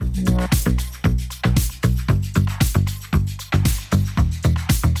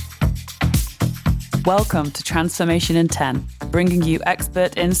Welcome to Transformation in 10, bringing you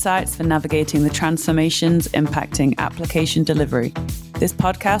expert insights for navigating the transformations impacting application delivery. This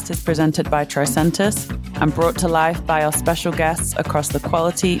podcast is presented by Tricentis and brought to life by our special guests across the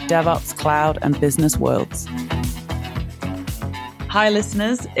quality, DevOps, cloud, and business worlds. Hi,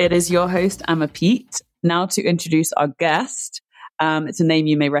 listeners. It is your host, Emma Pete. Now to introduce our guest. It's a name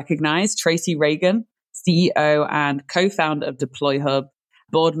you may recognize, Tracy Reagan, CEO and co-founder of Deploy Hub,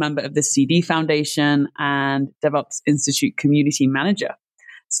 board member of the CD Foundation, and DevOps Institute community manager.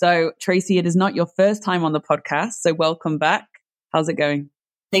 So, Tracy, it is not your first time on the podcast, so welcome back. How's it going?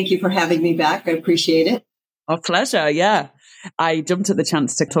 Thank you for having me back. I appreciate it. Our pleasure. Yeah. I jumped at the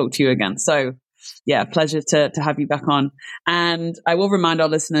chance to talk to you again. So, yeah, pleasure to have you back on. And I will remind our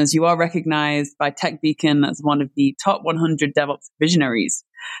listeners, you are recognized by TechBeacon as one of the top 100 DevOps visionaries.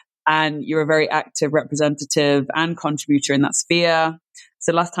 And you're a very active representative and contributor in that sphere.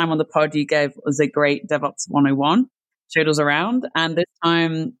 So last time on the pod, you gave us a great DevOps 101, showed us around. And this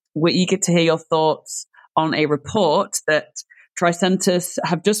time, we're eager to hear your thoughts on a report that Tricentis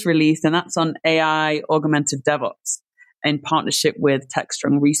have just released, and that's on AI augmented DevOps in partnership with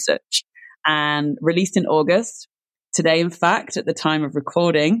TechStrong Research, and released in August. Today, in fact, at the time of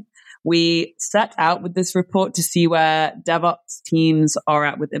recording, we set out with this report to see where DevOps teams are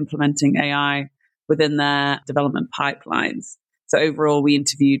at with implementing AI within their development pipelines. So overall, we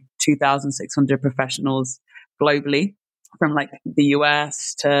interviewed 2,600 professionals globally from like the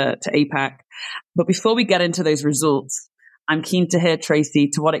US to APAC. But before we get into those results, I'm keen to hear, Tracy,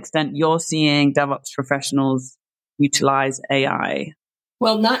 to what extent you're seeing DevOps professionals utilize AI.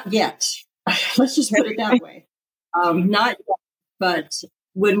 Well, not yet. Let's just put it that way. Not yet. But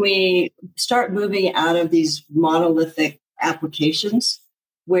when we start moving out of these monolithic applications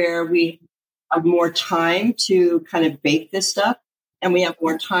where we have more time to kind of bake this stuff, and we have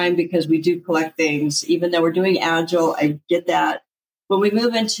more time because we do collect things, even though we're doing Agile, I get that. When we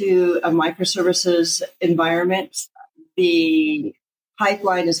move into a microservices environment, the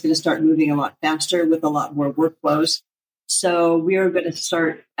pipeline is going to start moving a lot faster with a lot more workflows. So we are going to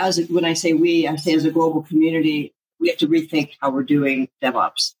start, when I say we, I say as a global community, we have to rethink how we're doing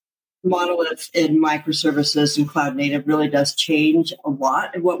DevOps. Monolith in microservices and cloud native really does change a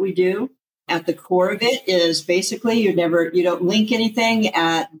lot of what we do. At the core of it is basically you don't link anything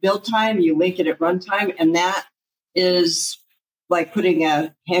at build time, you link it at runtime, and that is like putting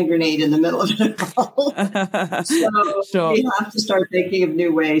a hand grenade in the middle of it all. So sure. We have to start thinking of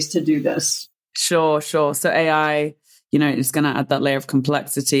new ways to do this. Sure. So AI, is going to add that layer of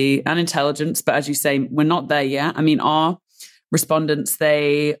complexity and intelligence. But as you say, we're not there yet. I mean, our respondents,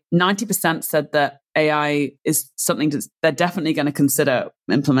 90% said that AI is something that they're definitely going to consider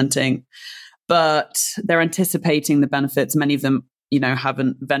implementing, but they're anticipating the benefits. Many of them,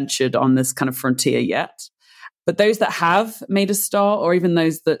 haven't ventured on this kind of frontier yet. But those that have made a start, or even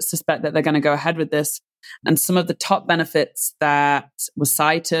those that suspect that they're going to go ahead with this, and some of the top benefits that were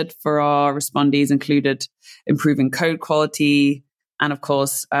cited for our respondees included improving code quality and, of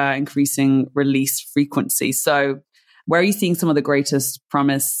course, increasing release frequency. So where are you seeing some of the greatest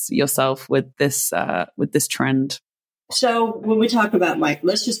promise yourself with this trend? So when we talk about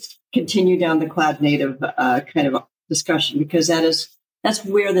let's just continue down the cloud native kind of discussion, because that's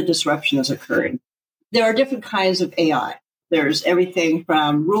where the disruption is occurring. There are different kinds of AI. There's everything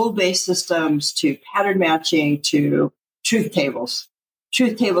from rule-based systems to pattern matching to truth tables.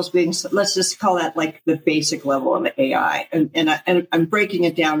 Truth tables being, let's just call that like the basic level of AI. And I'm breaking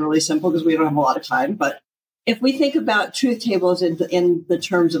it down really simple because we don't have a lot of time. But if we think about truth tables in the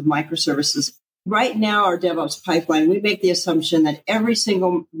terms of microservices, right now our DevOps pipeline, we make the assumption that every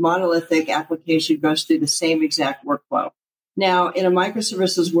single monolithic application goes through the same exact workflow. Now, in a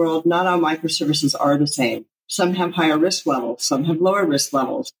microservices world, not all microservices are the same. Some have higher risk levels. Some have lower risk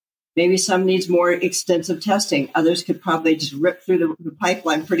levels. Maybe some needs more extensive testing. Others could probably just rip through the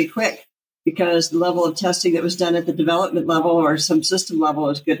pipeline pretty quick because the level of testing that was done at the development level or some system level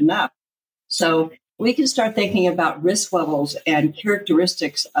is good enough. So we can start thinking about risk levels and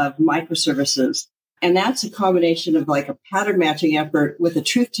characteristics of microservices. And that's a combination of like a pattern matching effort with a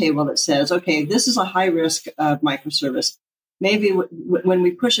truth table that says, okay, this is a high risk microservice. Maybe when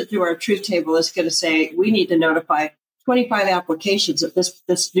we push it through our truth table, it's going to say, we need to notify 25 applications that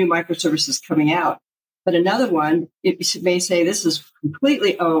this new microservice is coming out. But another one, it may say this is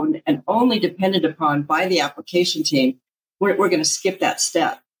completely owned and only dependent upon by the application team. We're going to skip that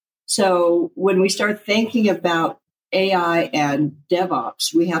step. So when we start thinking about AI and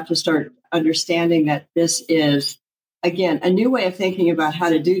DevOps, we have to start understanding that this is again, a new way of thinking about how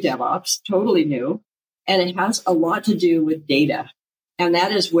to do DevOps, totally new. And it has a lot to do with data. And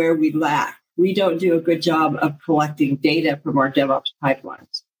that is where we lack. We don't do a good job of collecting data from our DevOps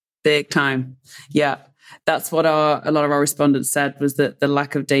pipelines. Big time. Yeah. That's what a lot of our respondents said, was that the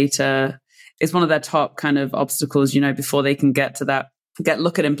lack of data is one of their top kind of obstacles, before they can get to that,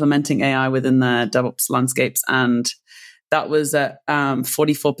 look at implementing AI within their DevOps landscapes. And that was at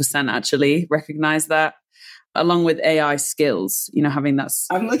 44% actually recognize that, along with AI skills, having that.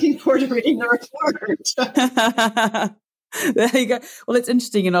 I'm looking forward to reading the report. There you go. Well, it's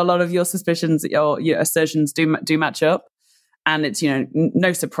interesting, a lot of your suspicions or your assertions do match up. And it's,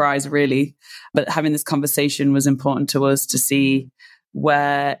 no surprise really, but having this conversation was important to us to see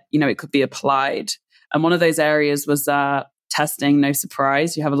where, it could be applied. And one of those areas was testing. No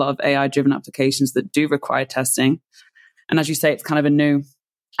surprise. You have a lot of AI driven applications that do require testing. And as you say, it's kind of a new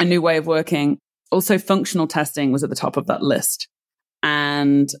way of working. Also, functional testing was at the top of that list.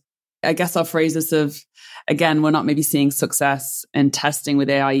 And I guess our phrases of, again, we're not maybe seeing success in testing with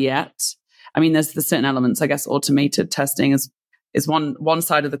AI yet. I mean, there's the certain elements, I guess, automated testing is one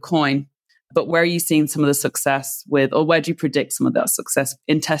side of the coin. But where are you seeing some of the success with, or where do you predict some of that success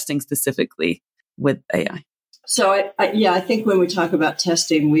in testing specifically with AI? So, I think when we talk about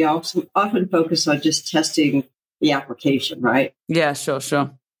testing, we also often focus on just testing the application, right? Yeah, sure.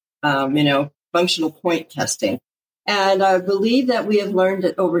 Functional point testing. And I believe that we have learned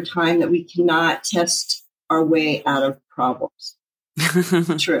that over time that we cannot test our way out of problems.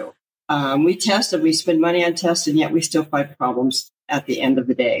 True. We test and we spend money on tests, and yet we still find problems at the end of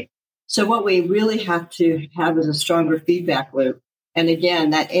the day. So what we really have to have is a stronger feedback loop. And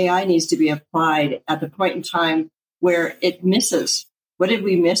again, that AI needs to be applied at the point in time where it misses. What did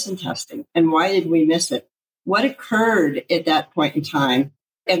we miss in testing? And why did we miss it? What occurred at that point in time?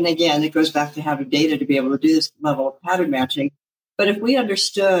 And again, it goes back to having data to be able to do this level of pattern matching. But if we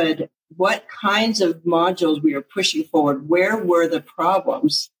understood what kinds of modules we were pushing forward, where were the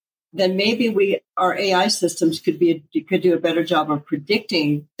problems, then maybe our AI systems could do a better job of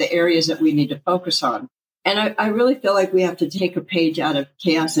predicting the areas that we need to focus on. And I really feel like we have to take a page out of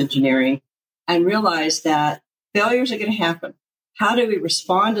chaos engineering and realize that failures are going to happen. How do we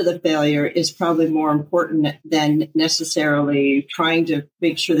respond to the failure is probably more important than necessarily trying to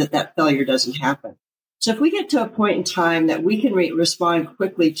make sure that failure doesn't happen. So if we get to a point in time that we can respond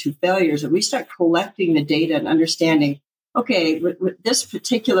quickly to failures, and we start collecting the data and understanding, okay, with this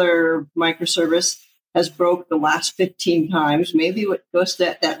particular microservice has broke the last 15 times, maybe what goes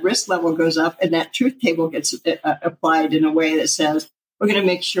that risk level goes up and that truth table gets applied in a way that says, we're going to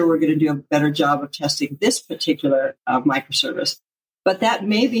make sure we're going to do a better job of testing this particular microservice. But that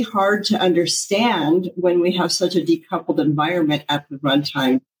may be hard to understand when we have such a decoupled environment at the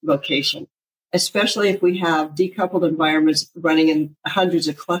runtime location, especially if we have decoupled environments running in hundreds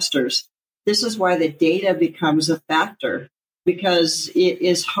of clusters. This is why the data becomes a factor, because it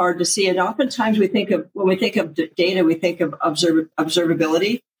is hard to see. And oftentimes when we think of data, we think of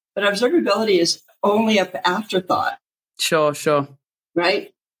observability, but observability is only an afterthought. Sure.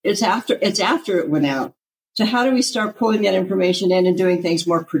 Right? It's after it went out. So how do we start pulling that information in and doing things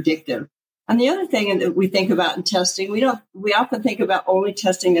more predictive? And the other thing that we think about in testing, we often think about only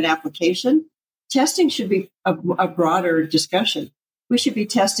testing an application. Testing should be a broader discussion. We should be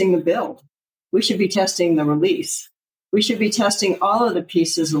testing the build. We should be testing the release. We should be testing all of the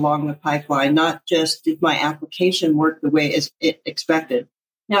pieces along the pipeline, not just did my application work the way it expected.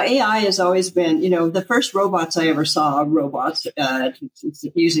 Now, AI has always been, the first robots I ever saw,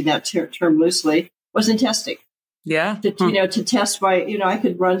 using that term loosely, was in testing. Yeah. To test I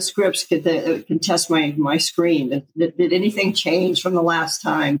could run scripts that can test my screen. Did anything change from the last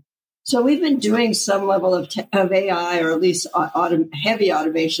time? So we've been doing some level of AI, or at least heavy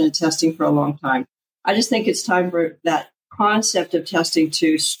automation and testing for a long time. I just think it's time for that concept of testing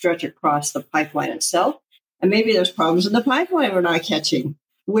to stretch across the pipeline itself. And maybe there's problems in the pipeline we're not catching.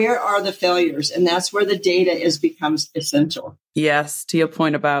 Where are the failures? And that's where the data becomes essential. Yes, to your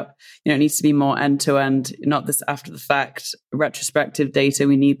point about, it needs to be more end-to-end, not this after the fact, retrospective data.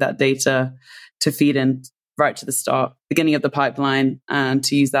 We need that data to feed in right to the start, beginning of the pipeline, and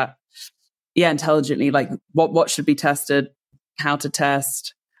to use that, intelligently, like what should be tested, how to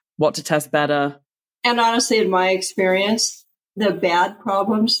test, what to test better. And honestly, in my experience, the bad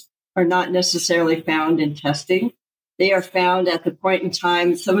problems are not necessarily found in testing. They are found at the point in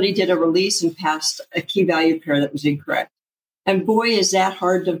time somebody did a release and passed a key value pair that was incorrect. And boy, is that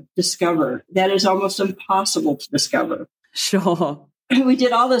hard to discover. That is almost impossible to discover. Sure. we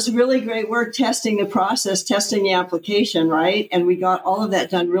did all this really great work testing the process, testing the application, right? And we got all of that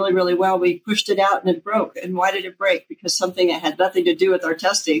done really, really well. We pushed it out and it broke. And why did it break? Because something that had nothing to do with our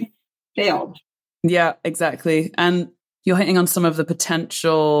testing failed. Yeah, exactly. And you're hitting on some of the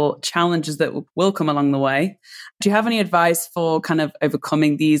potential challenges that will come along the way. Do you have any advice for kind of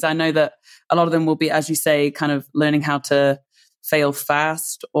overcoming these? I know that a lot of them will be, as you say, kind of learning how to fail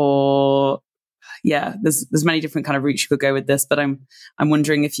fast, or there's many different kind of routes you could go with this, but I'm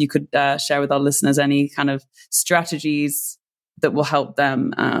wondering if you could share with our listeners any kind of strategies that will help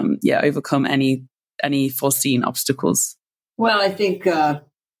them overcome any foreseen obstacles. Well, I think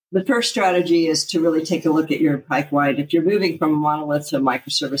the first strategy is to really take a look at your pipeline. If you're moving from a monolith to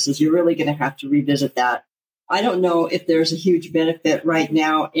microservices, you're really going to have to revisit that. I don't know if there's a huge benefit right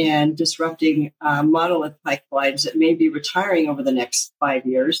now in disrupting monolith pipelines that may be retiring over the next 5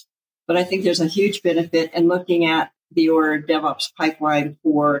 years. But I think there's a huge benefit in looking at your DevOps pipeline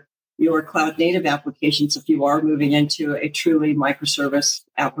for your cloud native applications if you are moving into a truly microservice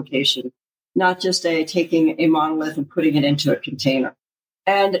application, not just taking a monolith and putting it into a container.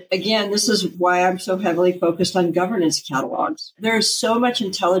 And again, this is why I'm so heavily focused on governance catalogs. There's so much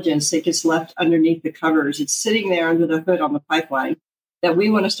intelligence that gets left underneath the covers. It's sitting there under the hood on the pipeline that we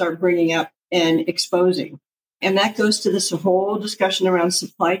want to start bringing up and exposing. And that goes to this whole discussion around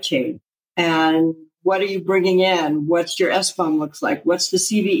supply chain and what are you bringing in? What's your SBOM looks like? What's the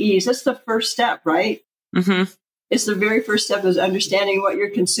CVEs? That's the first step, right? Mm-hmm. It's the very first step is understanding what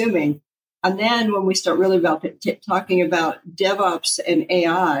you're consuming. And then when we start really about talking about DevOps and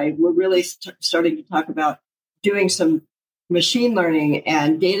AI, we're really starting to talk about doing some machine learning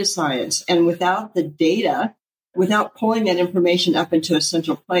and data science. And without the data, without pulling that information up into a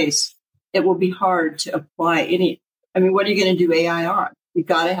central place, it will be hard to apply what are you going to do AI on? You've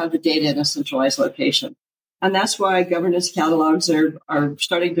got to have the data in a centralized location. And that's why governance catalogs are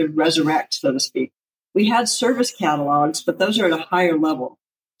starting to resurrect, so to speak. We had service catalogs, but those are at a higher level.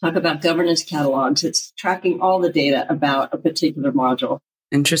 Talk about governance catalogs. It's tracking all the data about a particular module.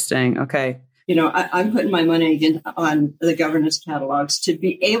 Interesting. Okay. I'm putting my money again on the governance catalogs to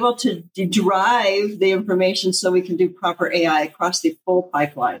be able to drive the information so we can do proper AI across the full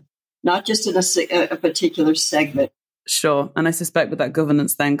pipeline, not just in a particular segment. Sure. And I suspect with that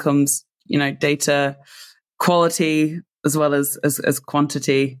governance then comes, data quality as well as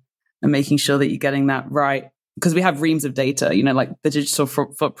quantity, and making sure that you're getting that right. Because we have reams of data, like the digital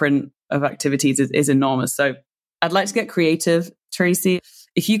footprint of activities is enormous. So I'd like to get creative, Tracy.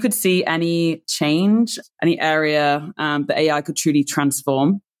 If you could see any change, any area that AI could truly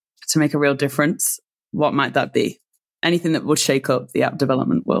transform to make a real difference, what might that be? Anything that would shake up the app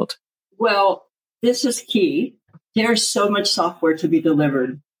development world? Well, this is key. There's so much software to be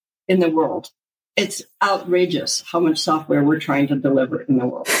delivered in the world. It's outrageous how much software we're trying to deliver in the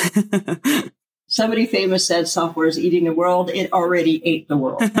world. Somebody famous said software is eating the world. It already ate the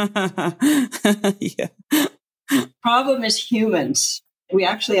world. Yeah. Problem is humans. We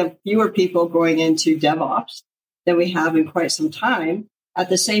actually have fewer people going into DevOps than we have in quite some time, at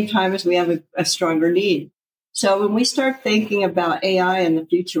the same time as we have a stronger need. So when we start thinking about AI in the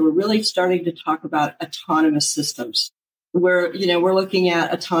future, we're really starting to talk about autonomous systems. We're looking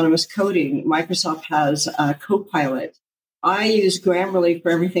at autonomous coding. Microsoft has Copilot. I use Grammarly for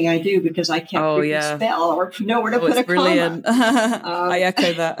everything I do because I can't spell or know where to put a brilliant. Comma. I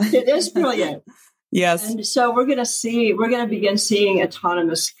echo that. It is brilliant. Yes. And so we're going to begin seeing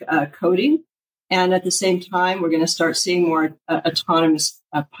autonomous coding. And at the same time, we're going to start seeing more autonomous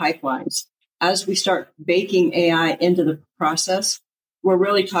pipelines. As we start baking AI into the process, we're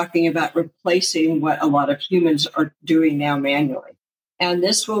really talking about replacing what a lot of humans are doing now manually. And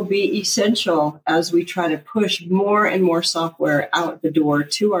this will be essential as we try to push more and more software out the door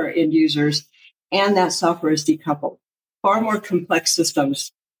to our end users. And that software is decoupled. Far more complex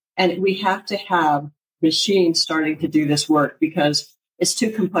systems. And we have to have machines starting to do this work because it's too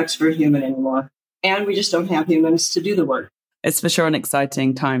complex for a human anymore. And we just don't have humans to do the work. It's for sure an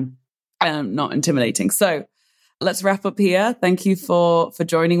exciting time. Not intimidating. So let's wrap up here. Thank you for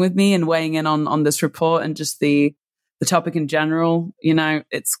joining with me and weighing in on this report and just the topic in general.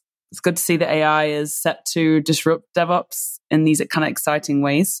 It's good to see that AI is set to disrupt DevOps in these kind of exciting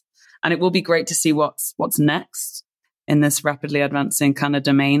ways. And it will be great to see what's next in this rapidly advancing kind of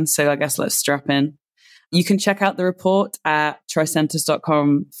domain. So I guess let's strap in. You can check out the report at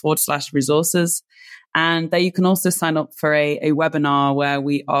tricentis.com/resources. And there you can also sign up for a webinar where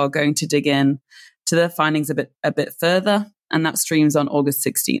we are going to dig in to the findings a bit further. And that streams on August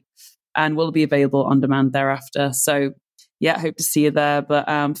 16th and will be available on demand thereafter. So yeah, hope to see you there. But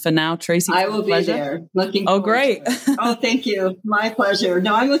for now, Tracy, I will be there. Looking forward. Oh, great. Oh, thank you. My pleasure.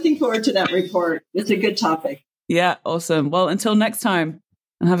 No, I'm looking forward to that report. It's a good topic. Yeah, awesome. Well, until next time,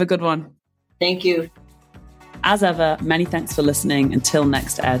 and have a good one. Thank you. As ever, many thanks for listening. Until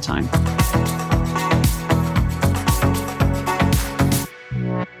next airtime.